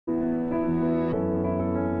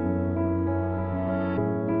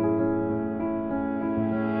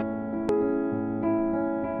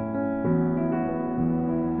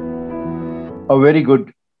A very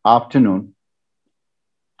good afternoon.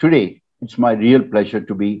 Today, it's my real pleasure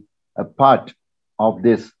to be a part of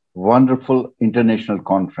this wonderful international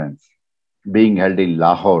conference being held in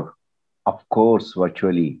Lahore, of course,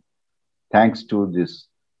 virtually, thanks to this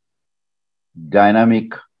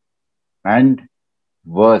dynamic and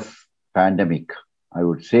worse pandemic. I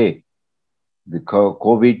would say the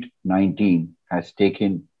COVID 19 has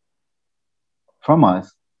taken from us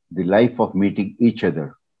the life of meeting each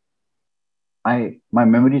other. My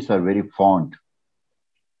memories are very fond.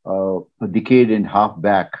 A decade and a half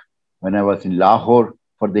back, when I was in Lahore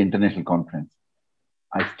for the international conference,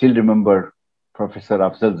 I still remember Professor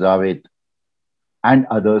Afzal Javed and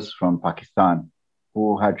others from Pakistan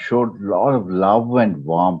who had showed a lot of love and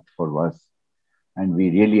warmth for us, and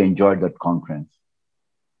we really enjoyed that conference.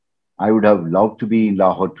 I would have loved to be in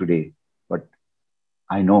Lahore today, but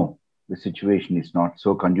I know the situation is not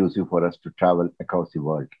so conducive for us to travel across the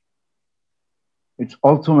world. It's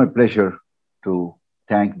also my pleasure to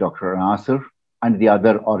thank Dr. Nasser and the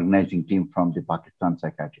other organizing team from the Pakistan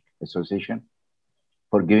Psychiatric Association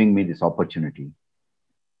for giving me this opportunity.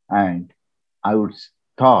 And I would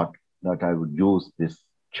thought that I would use this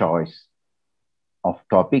choice of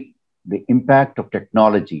topic, the impact of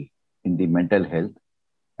technology in the mental health,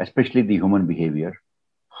 especially the human behavior,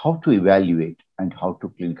 how to evaluate and how to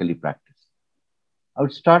clinically practice. I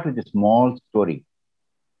would start with a small story.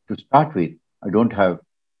 To start with, I don't have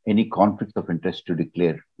any conflicts of interest to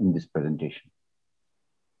declare in this presentation.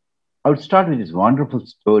 I would start with this wonderful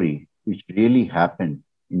story which really happened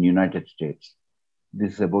in United States.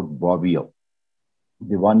 This is about Bobbio,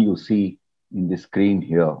 the one you see in the screen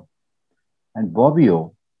here. And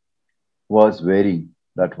Bobbio was wearing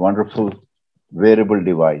that wonderful wearable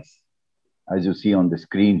device, as you see on the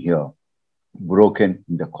screen here, broken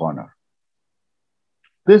in the corner.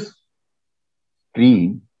 This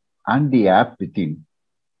screen and the app within,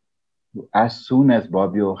 as soon as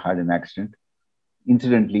Bobbio had an accident,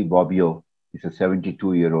 incidentally, Bobbio is a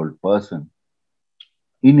 72-year-old person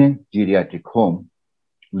in a geriatric home,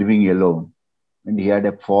 living alone, and he had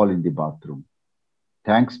a fall in the bathroom.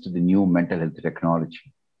 Thanks to the new mental health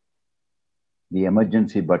technology, the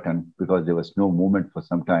emergency button, because there was no movement for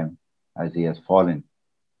some time as he has fallen,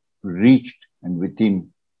 reached, and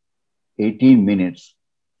within 18 minutes,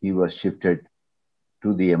 he was shifted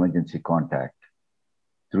to the emergency contact,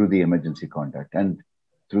 through the emergency contact, and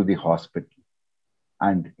through the hospital.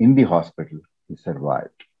 And in the hospital, he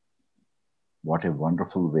survived. What a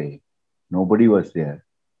wonderful way. Nobody was there,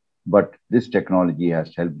 but this technology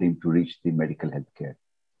has helped him to reach the medical health care.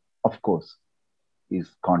 Of course, his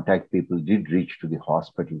contact people did reach to the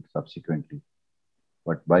hospital subsequently,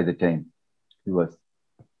 but by the time he was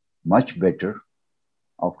much better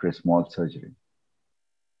after a small surgery.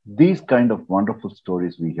 These kind of wonderful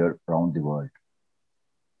stories we hear around the world.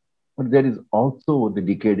 But there is also the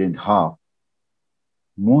decade and a half,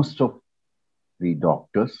 most of the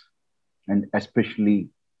doctors and especially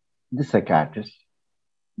the psychiatrists,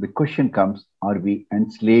 the question comes, are we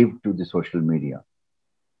enslaved to the social media?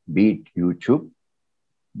 Be it YouTube,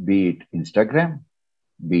 be it Instagram,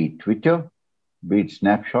 be it Twitter, be it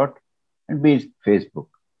Snapshot, and be it Facebook.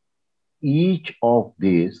 Each of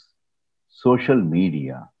these social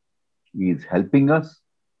media is helping us,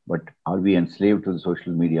 but are we enslaved to the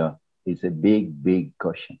social media is a big, big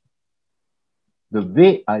question. The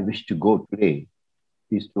way I wish to go today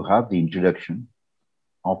is to have the introduction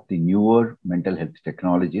of the newer mental health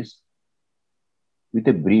technologies with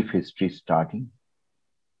a brief history starting.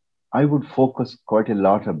 I would focus quite a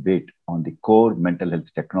lot a bit on the core mental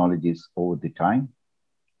health technologies over the time,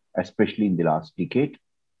 especially in the last decade,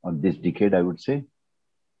 or this decade, I would say.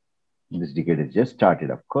 This decade has just started,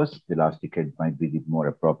 of course. The last decade might be the more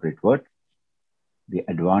appropriate word. The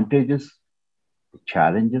advantages, the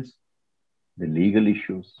challenges, the legal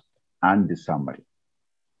issues, and the summary.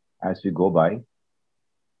 As we go by,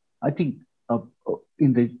 I think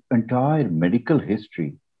in the entire medical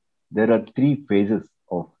history, there are three phases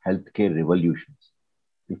of healthcare revolutions.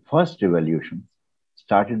 The first revolution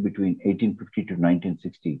started between 1850 to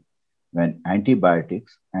 1960, when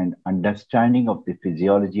antibiotics and understanding of the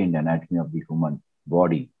physiology and anatomy of the human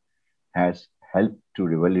body has helped to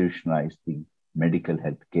revolutionize the medical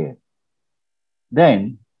healthcare.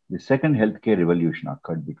 Then the second healthcare revolution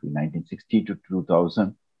occurred between 1960 to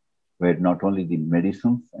 2000, where not only the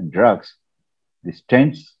medicines and drugs, the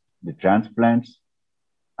stents, the transplants,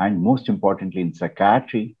 and most importantly in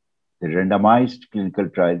psychiatry, the randomized clinical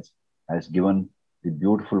trials has given the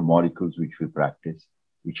beautiful molecules which we practice,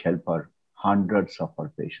 which help our hundreds of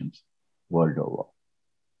our patients world over.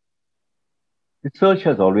 Research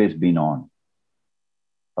has always been on.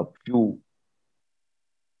 A few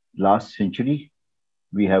Last century,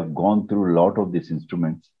 we have gone through a lot of these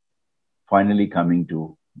instruments, finally coming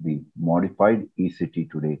to the modified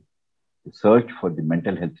ECT today. The search for the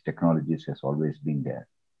mental health technologies has always been there.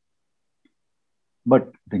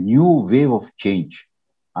 But the new wave of change,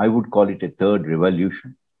 I would call it a third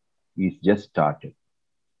revolution, is just started.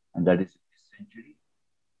 And that is this century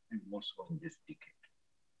and more so in this decade,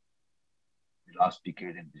 the last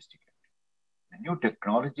decade and this decade. The new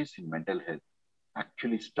technologies in mental health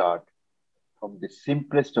actually start from the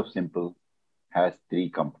simplest of simple, has three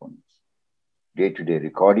components. Day-to-day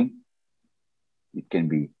recording, it can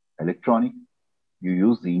be electronic. You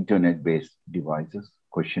use the internet-based devices,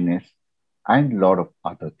 questionnaires, and a lot of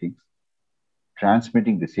other things,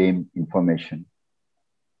 transmitting the same information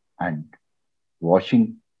and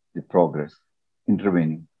watching the progress,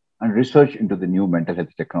 intervening, and research into the new mental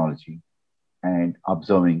health technology and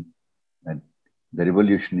observing that the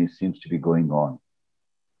revolution seems to be going on.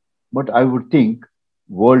 But I would think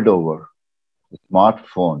world over, the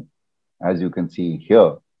smartphone, as you can see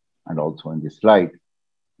here and also in this slide,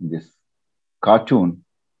 in this cartoon,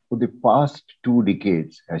 for the past 2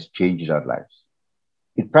 decades has changed our lives.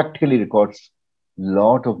 It practically records a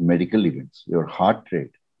lot of medical events, your heart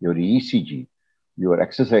rate, your ECG, your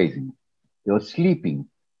exercising, your sleeping,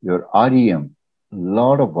 your REM, a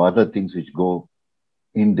lot of other things which go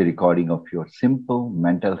in the recording of your simple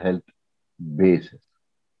mental health basis.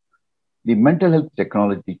 The mental health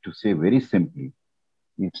technology, to say very simply,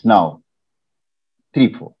 is now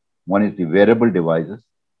threefold. One is the wearable devices,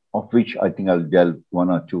 of which I think I'll delve one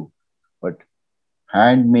or two, but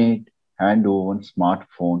handmade, hand woven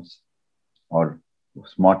smartphones or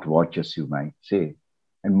smart watches, you might say,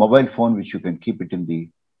 and mobile phone, which you can keep it in the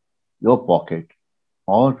your pocket,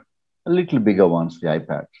 or a little bigger ones, the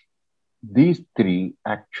iPads. These three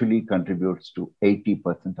actually contributes to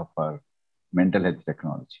 80% of our mental health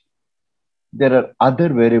technology. There are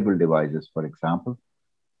other wearable devices, for example,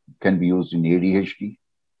 can be used in ADHD,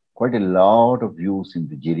 quite a lot of use in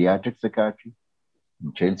the geriatric psychiatry,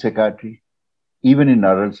 in child psychiatry, even in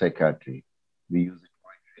adult psychiatry. We use it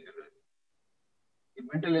quite regularly. The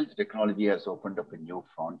mental health technology has opened up a new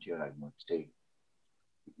frontier, I must say.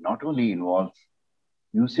 It not only involves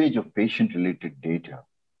usage of patient related data,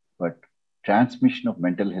 but transmission of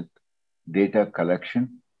mental health data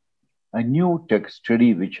collection. A new tech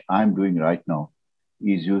study which I'm doing right now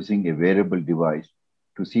is using a wearable device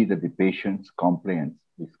to see that the patient's compliance,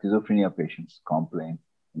 the schizophrenia patient's compliance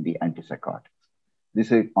in the antipsychotics. This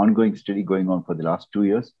is an ongoing study going on for the last 2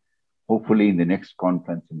 years. Hopefully, in the next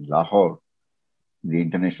conference in Lahore, the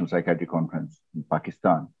International Psychiatry Conference in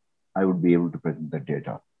Pakistan, I would be able to present the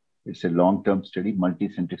data. It's a long-term study,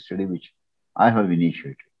 multi-center study, which I have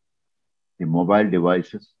initiated. The mobile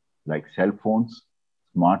devices like cell phones,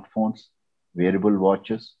 smartphones, wearable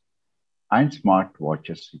watches, and smart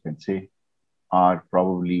watches, you can say, are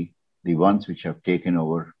probably the ones which have taken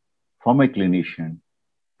over from a clinician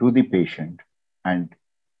to the patient, and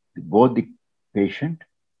both the patient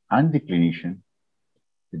and the clinician,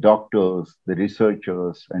 the doctors, the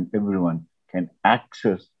researchers, and everyone can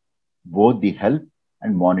access both the help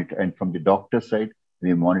and monitor. And from the doctor side,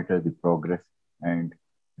 we monitor the progress and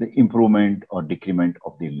the improvement or decrement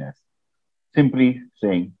of the illness. Simply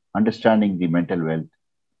saying, understanding the mental wealth.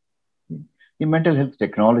 The mental health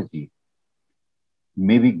technology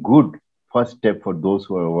may be good first step for those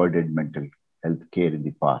who have avoided mental health care in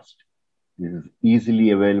the past. This is easily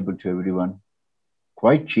available to everyone,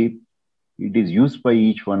 quite cheap. It is used by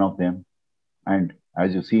each one of them. And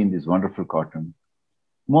as you see in this wonderful cartoon,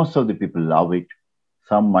 most of the people love it.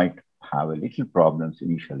 Some might have a little problems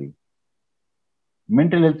initially.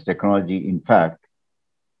 Mental health technology, in fact,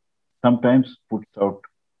 sometimes puts out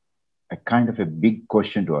a kind of a big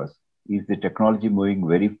question to us. Is the technology moving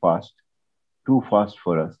very fast, too fast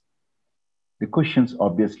for us? The questions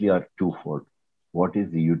obviously are twofold. What is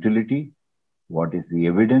the utility? What is the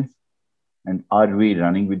evidence? And are we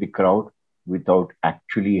running with the crowd without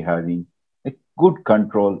actually having a good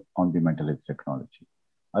control on the mental health technology?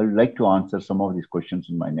 I would like to answer some of these questions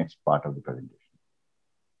in my next part of the presentation.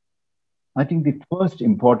 I think the first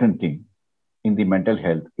important thing in the mental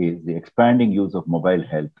health is the expanding use of mobile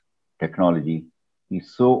health technology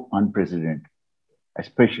is so unprecedented,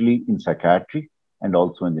 especially in psychiatry and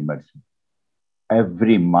also in the medicine.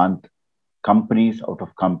 Every month, companies out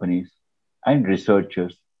of companies and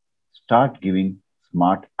researchers start giving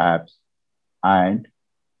smart apps, and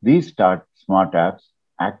these smart apps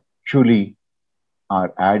actually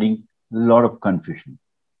are adding a lot of confusion.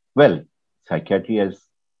 Well, psychiatry has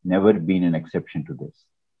never been an exception to this.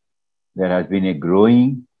 There has been a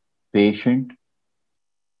growing patient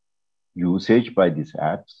usage by these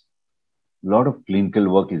apps. A lot of clinical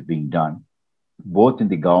work is being done, both in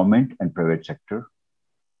the government and private sector.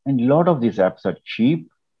 And a lot of these apps are cheap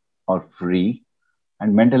or free.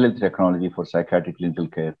 And mental health technology for psychiatric clinical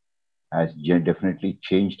care has definitely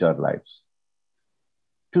changed our lives.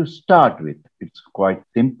 To start with, it's quite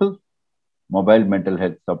simple. Mobile mental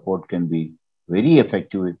health support can be very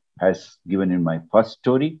effective, as given in my first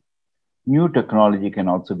story. New technology can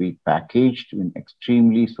also be packaged in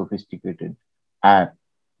extremely sophisticated app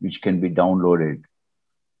which can be downloaded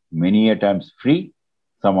many a times free.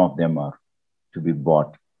 Some of them are to be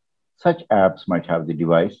bought. Such apps might have the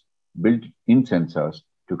device built-in sensors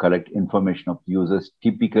to collect information of users'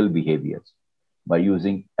 typical behaviors by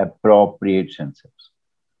using appropriate sensors.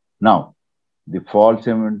 Now, the fall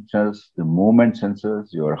sensors, the movement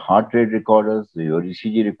sensors, your heart rate recorders, your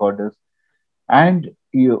ECG recorders, and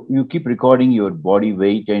you keep recording your body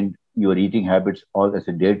weight and your eating habits all as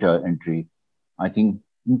a data entry. I think,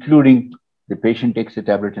 including the patient takes a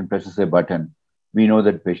tablet and presses a button, we know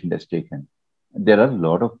that patient has taken. There are a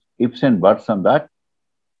lot of ifs and buts on that,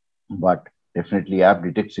 but definitely app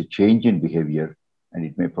detects a change in behavior and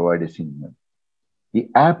it may provide a signal. The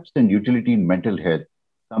apps and utility in mental health,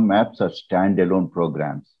 some apps are standalone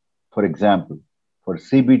programs. For example, for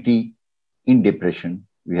CBT in depression,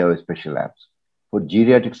 we have a special apps. For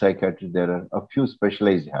geriatric psychiatry, there are a few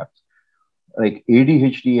specialized apps. Like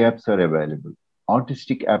ADHD apps are available.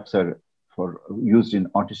 Autistic apps are for used in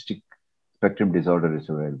autistic spectrum disorder is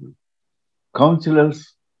available.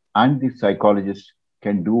 Counselors and the psychologists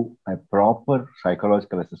can do a proper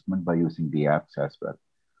psychological assessment by using the apps as well.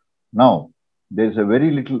 Now, there's a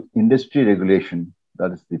very little industry regulation,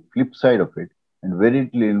 that is the flip side of it, and very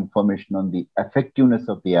little information on the effectiveness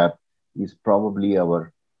of the app is probably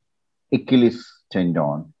our Achilles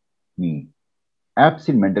tendon knee. Apps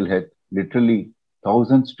in mental health, literally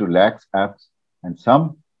thousands to lakhs apps, and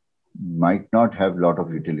some might not have a lot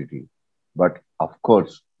of utility. But of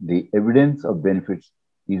course, the evidence of benefits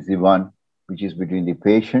is the one which is between the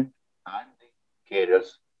patient and the carers,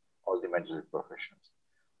 all the mental health professionals.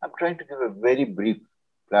 I'm trying to give a very brief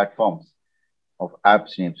platforms of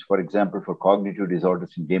apps names. For example, for cognitive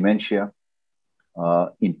disorders in dementia,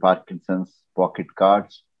 in Parkinson's, pocket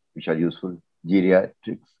cards, which are useful,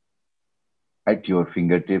 geriatrics at your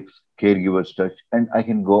fingertips, caregiver's touch, and I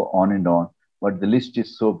can go on and on. But the list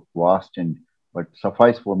is so vast, and but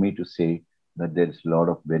suffice for me to say that there is a lot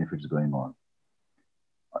of benefits going on.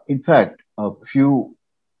 In fact, a few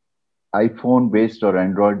iPhone-based or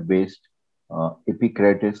Android-based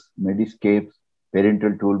Epicrates, Mediscapes,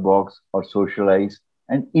 Parental Toolbox, or Socialize,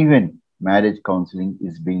 and even marriage counseling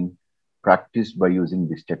is being practiced by using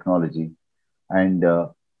this technology. And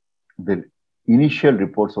the initial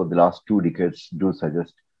reports of the last 2 decades do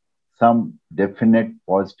suggest some definite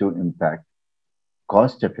positive impact,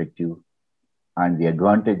 cost effective, and the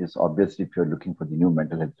advantages, obviously, if you're looking for the new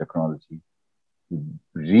mental health technology,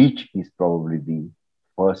 reach is probably the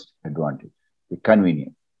first advantage, the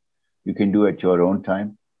convenience. You can do at your own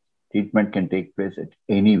time. Treatment can take place at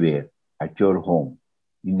anywhere, at your home,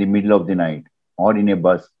 in the middle of the night, or in a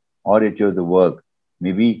bus, or at your the work.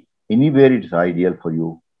 Maybe anywhere it's ideal for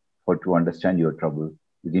you for to understand your trouble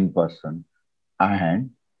within person.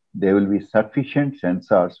 And there will be sufficient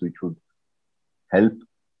sensors which would help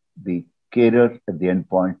the carer at the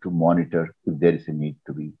endpoint to monitor if there is a need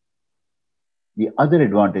to be. The other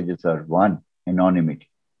advantages are one, anonymity.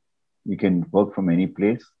 You can work from any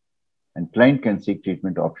place and client can seek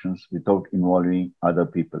treatment options without involving other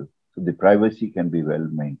people. So the privacy can be well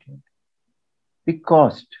maintained. The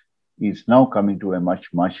cost is now coming to a much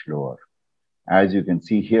lower, as you can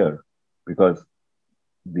see here, because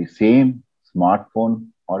the same smartphone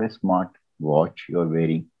or a smart watch you're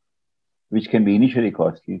wearing, which can be initially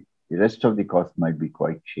costly, the rest of the cost might be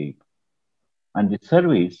quite cheap. And the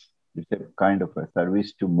service is a kind of a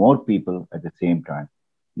service to more people at the same time.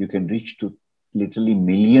 You can reach to literally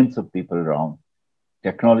millions of people around.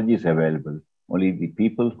 Technology is available. Only the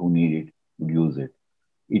people who need it would use it.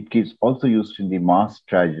 It is also used in the mass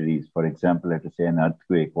tragedies. For example, let us say an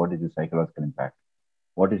earthquake. What is the psychological impact?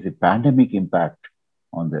 What is the pandemic impact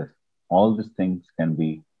on this? All these things can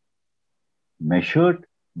be measured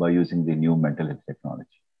by using the new mental health technology.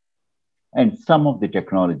 And some of the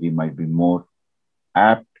technology might be more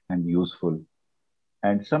apt and useful.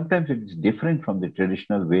 And sometimes it is different from the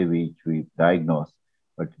traditional way which we diagnose,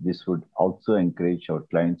 but this would also encourage our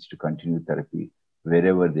clients to continue therapy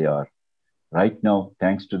wherever they are. Right now,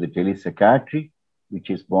 thanks to the telepsychiatry, which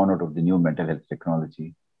is born out of the new mental health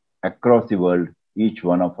technology, across the world, each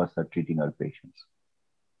one of us are treating our patients.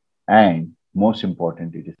 And most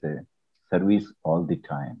important, it is a service all the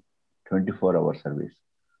time, 24-hour service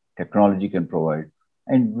technology can provide,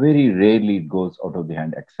 and very rarely it goes out of the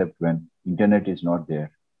hand except when internet is not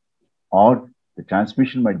there or the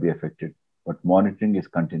transmission might be affected, but monitoring is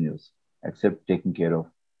continuous, except taking care of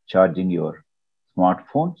charging your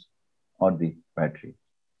smartphones or the battery.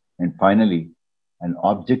 And finally, an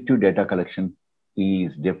objective data collection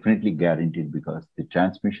is definitely guaranteed because the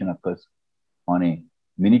transmission occurs on a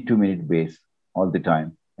minute to minute base all the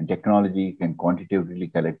time, and technology can quantitatively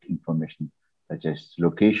collect information such as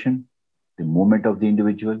location, the movement of the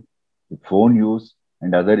individual, the phone use,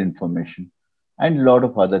 and other information, and a lot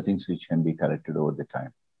of other things which can be collected over the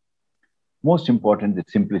time. Most important, the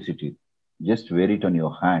simplicity. Just wear it on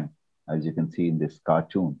your hand, as you can see in this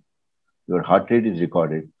cartoon. Your heart rate is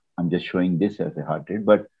recorded. I'm just showing this as a heart rate,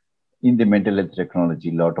 but in the mental health technology,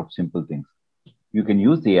 a lot of simple things. You can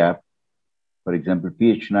use the app. For example,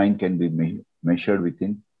 pH9 can be measured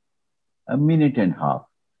within a minute and a half.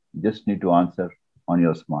 You just need to answer on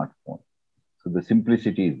your smartphone. So the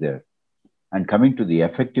simplicity is there. And coming to the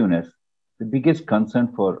effectiveness, the biggest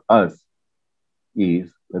concern for us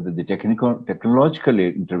is whether the technological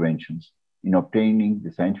interventions in obtaining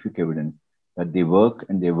the scientific evidence that they work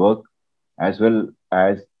and they work as well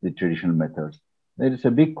as the traditional methods. There is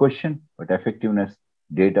a big question, but effectiveness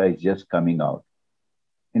data is just coming out.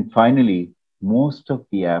 And finally, most of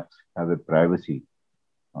the apps have a privacy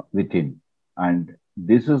within, and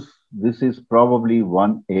this is probably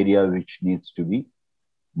one area which needs to be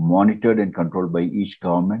monitored and controlled by each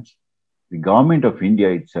government. The government of India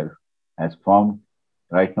itself has formed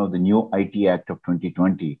right now the new IT Act of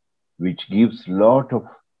 2020, which gives a lot of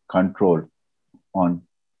control on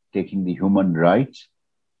taking the human rights,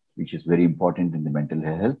 which is very important in the mental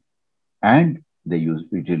health, and the use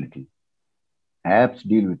utility. Apps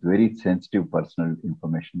deal with very sensitive personal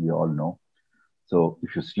information, we all know. So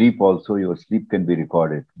if you sleep also, your sleep can be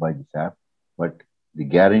recorded by this app, but the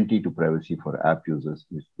guarantee to privacy for app users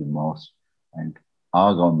is the most. And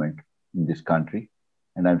our government in this country,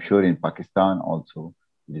 and I'm sure in Pakistan also,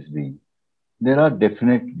 it is being. There are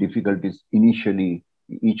definite difficulties initially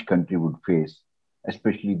each country would face,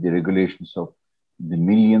 especially the regulations of the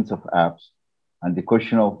millions of apps and the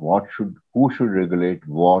question of who should regulate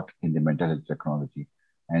what in the mental health technology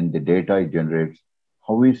and the data it generates,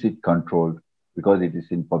 how is it controlled because it is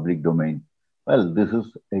in public domain. Well, this is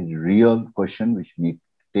a real question which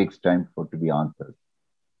takes time for to be answered.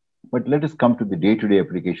 But let us come to the day-to-day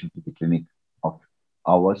applications of the clinic of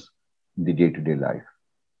ours in the day-to-day life.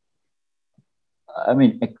 I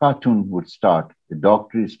mean, a cartoon would start, the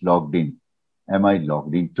doctor is logged in. Am I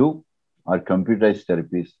logged in too? Are computerized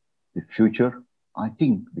therapies the future? I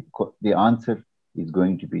think the answer is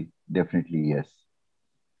going to be definitely yes.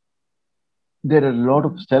 There are a lot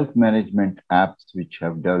of self-management apps which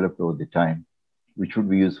have developed over the time, which would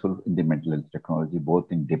be useful in the mental health technology,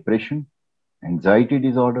 both in depression, anxiety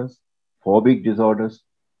disorders, phobic disorders,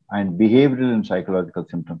 and behavioral and psychological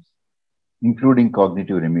symptoms, including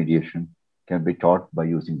cognitive remediation, can be taught by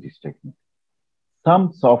using this technique.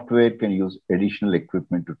 Some software can use additional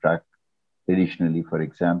equipment to track additionally. For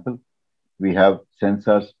example, we have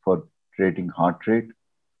sensors for treating heart rate,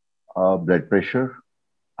 blood pressure,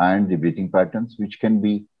 and the breathing patterns, which can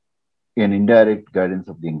be an indirect guidance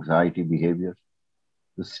of the anxiety behavior.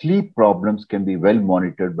 The sleep problems can be well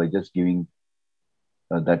monitored by just giving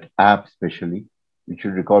that app specially, which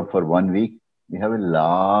should record for 1 week. We have a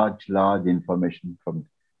large information from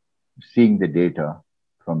seeing the data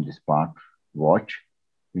from the smart watch,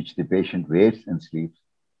 which the patient wears and sleeps.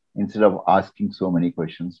 Instead of asking so many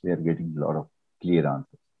questions, we are getting a lot of clear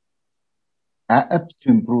answers. Apps to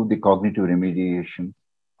improve the cognitive remediation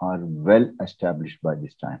are well established by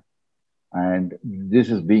this time. And this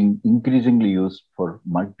is being increasingly used for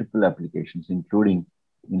multiple applications, including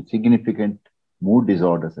in significant mood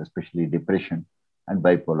disorders, especially depression and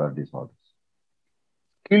bipolar disorders.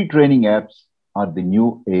 Skill training apps are the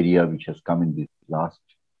new area which has come in these last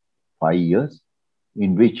 5 years,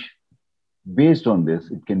 in which, based on this,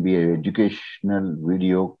 it can be an educational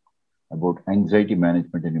video about anxiety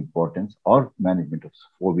management and importance, or management of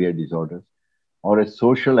phobia disorders, or a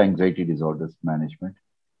social anxiety disorders management,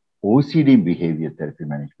 OCD behavior therapy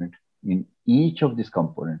management. In each of these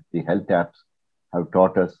components, the health apps have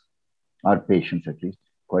taught us, our patients at least,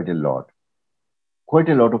 quite a lot. Quite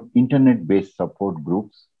a lot of internet-based support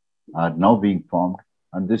groups are now being formed,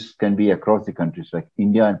 and this can be across the countries, like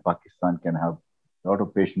India and Pakistan can have a lot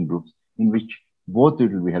of patient groups in which both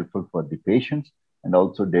it will be helpful for the patients and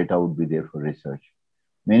also data would be there for research.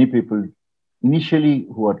 Many people initially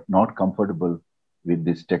who are not comfortable with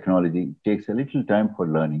this technology, it takes a little time for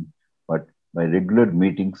learning, but by regular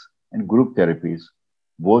meetings and group therapies,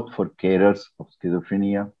 both for carers of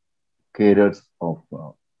schizophrenia, carers of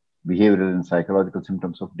behavioral and psychological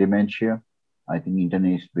symptoms of dementia. I think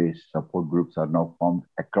internet-based support groups are now formed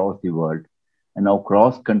across the world, and now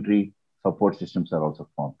cross-country support systems are also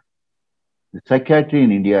formed. The psychiatry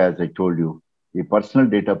in India, as I told you, the Personal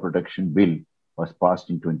Data Protection Bill was passed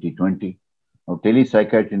in 2020. Now,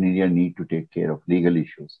 telepsychiatry in India need to take care of legal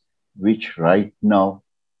issues, which right now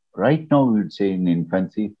we would say in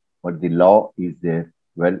infancy, but the law is there,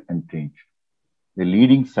 well entrenched. The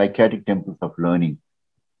leading psychiatric temples of learning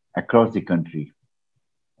across the country,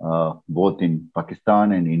 both in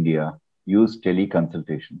Pakistan and India, use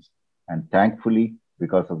teleconsultations. And thankfully,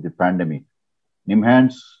 because of the pandemic,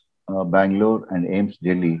 NIMHANS, Bangalore, and AIMS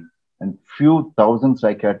Delhi, and few thousand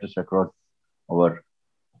psychiatrists across our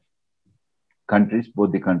countries,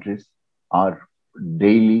 both the countries, are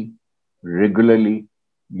daily, regularly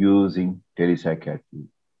using telepsychiatry.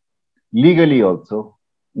 Legally, also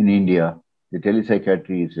in India, the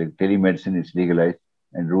telemedicine is legalized,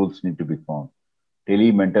 and rules need to be formed.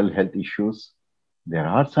 Tele-mental health issues, there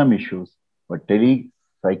are some issues, but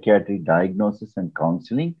tele-psychiatry diagnosis and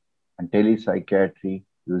counseling, and tele-psychiatry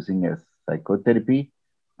using as psychotherapy,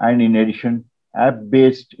 and in addition,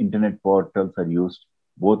 app-based internet portals are used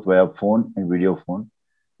both via phone and video phone,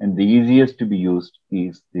 and the easiest to be used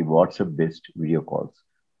is the WhatsApp-based video calls.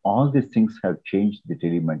 All these things have changed the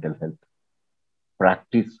tele-mental health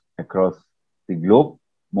practice across the globe,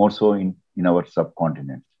 more so in our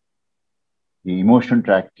subcontinent. The emotion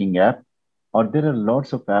tracking app, or there are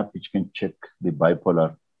lots of apps which can check the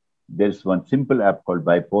bipolar. There's one simple app called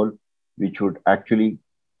Bipol, which would actually,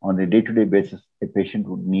 on a day-to-day basis, a patient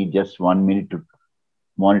would need just 1 minute to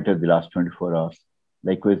monitor the last 24 hours.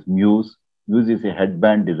 Likewise, Muse. Muse is a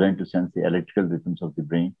headband designed to sense the electrical rhythms of the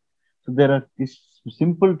brain. So there are this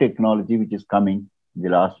simple technology which is coming in the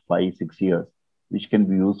last 5, 6 years, which can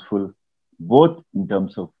be useful both in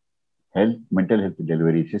terms of health, mental health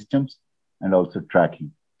delivery systems, and also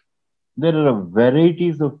tracking. There are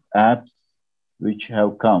varieties of apps which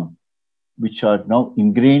have come, which are now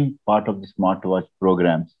ingrained part of the smartwatch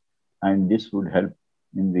programs, and this would help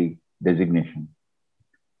in the designation.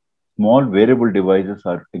 Small wearable devices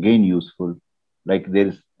are again useful. Like there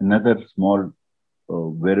is another small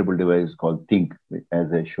wearable device called Think,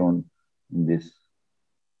 as I shown in this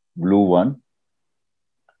blue one,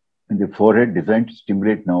 in the forehead designed to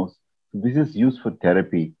stimulate nerves. So this is used for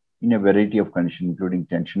therapy in a variety of conditions, including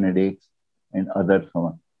tension headaches and other.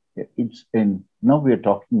 It's in now we are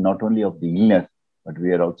talking not only of the illness, but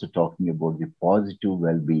we are also talking about the positive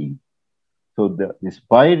well-being. So the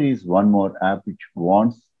Spire is one more app which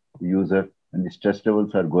warns the user when the stress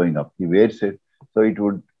levels are going up. He wears it, so it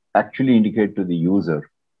would actually indicate to the user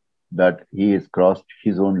that he has crossed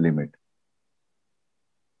his own limit.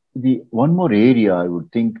 The one more area I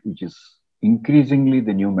would think, which is increasingly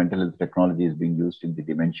the new mental health technology is being used in the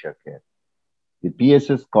dementia care. The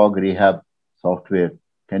PSS COG rehab software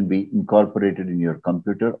can be incorporated in your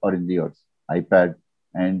computer or in your iPad,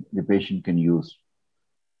 and the patient can use.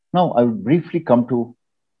 Now, I will briefly come to,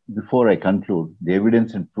 before I conclude, the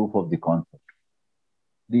evidence and proof of the concept.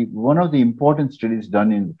 One of the important studies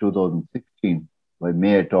done in 2016 by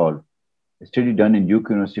May et al., a study done in Duke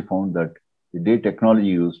University found that the day technology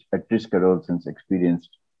used, at-risk adolescents experienced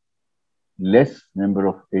less number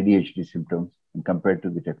of ADHD symptoms compared to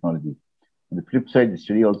the technology. On the flip side, the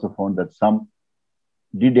study also found that some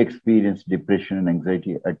did experience depression and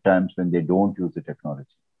anxiety at times when they don't use the technology.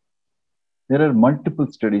 There are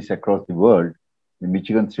multiple studies across the world. The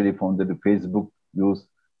Michigan study found that the Facebook use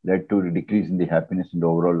led to a decrease in the happiness and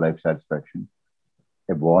overall life satisfaction.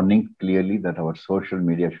 A warning clearly that our social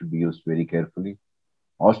media should be used very carefully.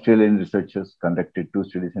 Australian researchers conducted 2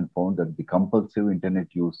 studies and found that the compulsive internet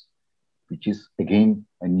use, which is again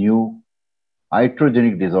a new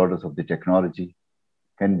iatrogenic disorders of the technology,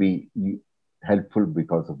 can be helpful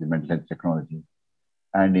because of the mental health technology.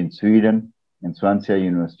 And in Sweden, in Swansea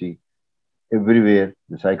University, everywhere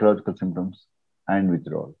the psychological symptoms and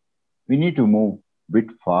withdrawal. We need to move a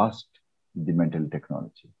bit fast with the mental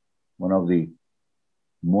technology. One of the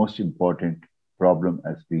most important problem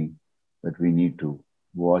has been that we need to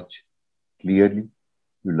watch clearly.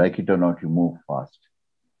 You like it or not, you move fast.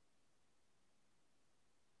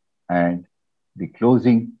 And the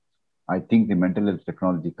closing, I think the mental health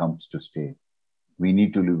technology comes to stay. We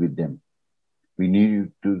need to live with them. We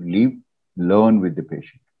need to live, learn with the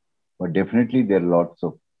patient. But definitely there are lots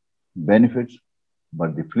of benefits.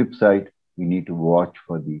 But the flip side, we need to watch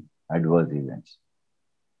for the adverse events.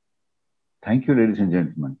 Thank you, ladies and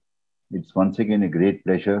gentlemen. It's once again a great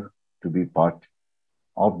pleasure to be part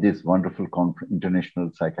of this wonderful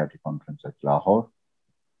international psychiatric conference at Lahore.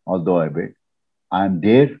 although a bit. I'm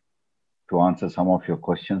there to answer some of your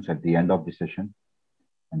questions at the end of the session.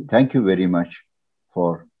 And thank you very much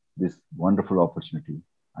for this wonderful opportunity.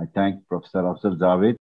 I thank Professor Afzal Javed